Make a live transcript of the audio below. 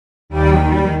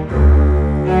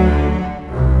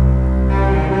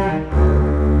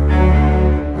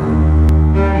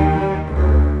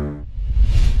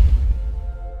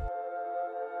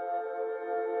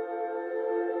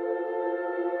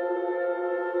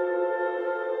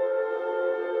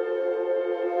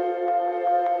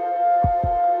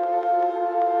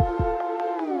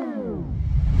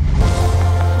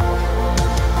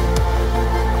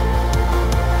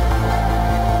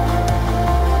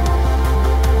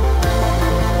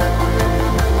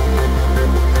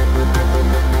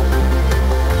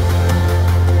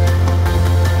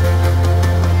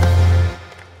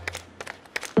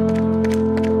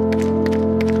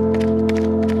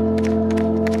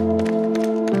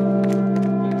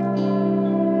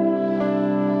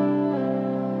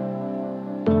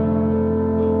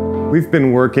We've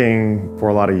been working for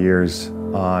a lot of years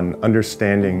on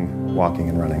understanding walking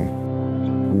and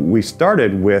running. We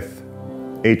started with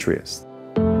Atreus.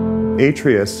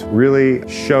 Atreus really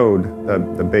showed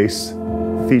the base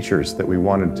features that we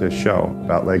wanted to show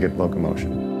about legged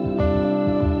locomotion.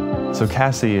 So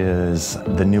Cassie is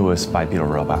the newest bipedal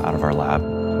robot out of our lab.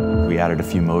 We added a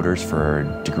few motors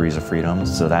for degrees of freedom,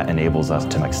 so that enables us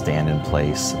to stand in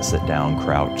place, sit down,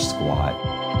 crouch, squat.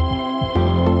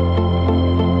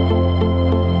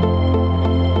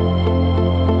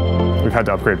 We've had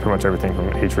to upgrade pretty much everything from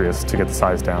Atreus to get the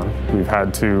size down. We've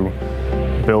had to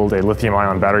build a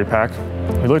lithium-ion battery pack.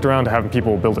 We looked around to having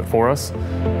people build it for us,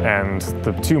 and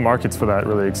the two markets for that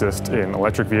really exist in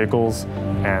electric vehicles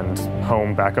and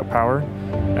home backup power,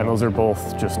 and those are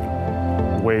both just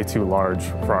way too large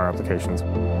for our applications.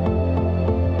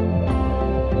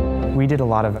 We did a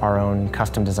lot of our own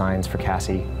custom designs for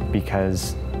Cassie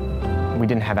because we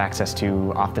didn't have access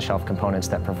to off-the-shelf components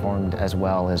that performed as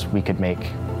well as we could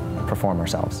perform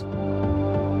ourselves.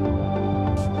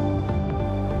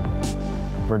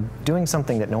 We're doing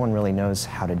something that no one really knows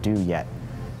how to do yet,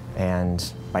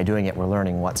 and by doing it, we're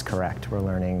learning what's correct. We're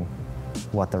learning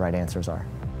what the right answers are.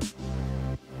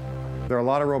 There are a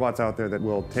lot of robots out there that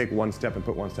will take one step and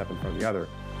put one step in front of the other,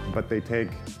 but they take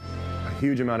a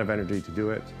huge amount of energy to do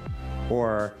it,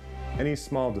 or any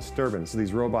small disturbance.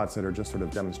 These robots that are just sort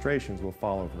of demonstrations will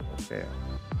fall over or fail.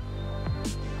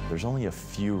 There's only a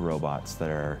few robots that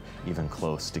are even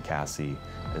close to Cassie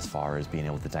as far as being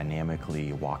able to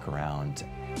dynamically walk around.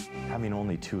 Having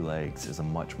only 2 legs is a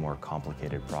much more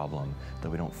complicated problem that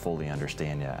we don't fully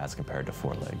understand yet as compared to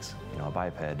 4 legs. You know, a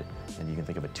biped, and you can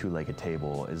think of a 2-legged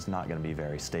table, is not going to be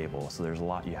very stable, so there's a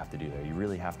lot you have to do there. You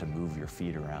really have to move your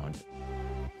feet around.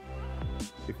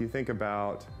 If you think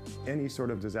about any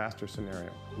sort of disaster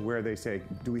scenario where they say,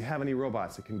 do we have any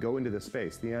robots that can go into this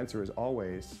space? The answer is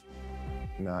always,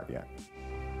 not yet.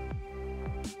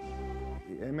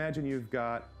 Imagine you've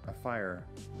got a fire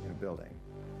in a building,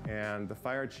 and the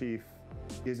fire chief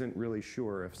isn't really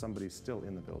sure if somebody's still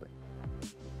in the building.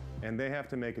 And they have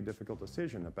to make a difficult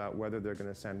decision about whether they're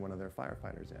going to send one of their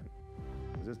firefighters in.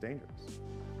 This is dangerous.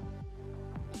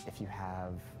 If you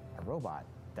have a robot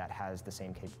that has the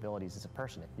same capabilities as a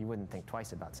person, you wouldn't think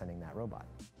twice about sending that robot.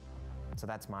 So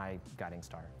that's my guiding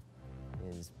star,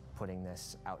 is putting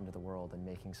this out into the world and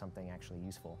making something actually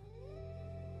useful.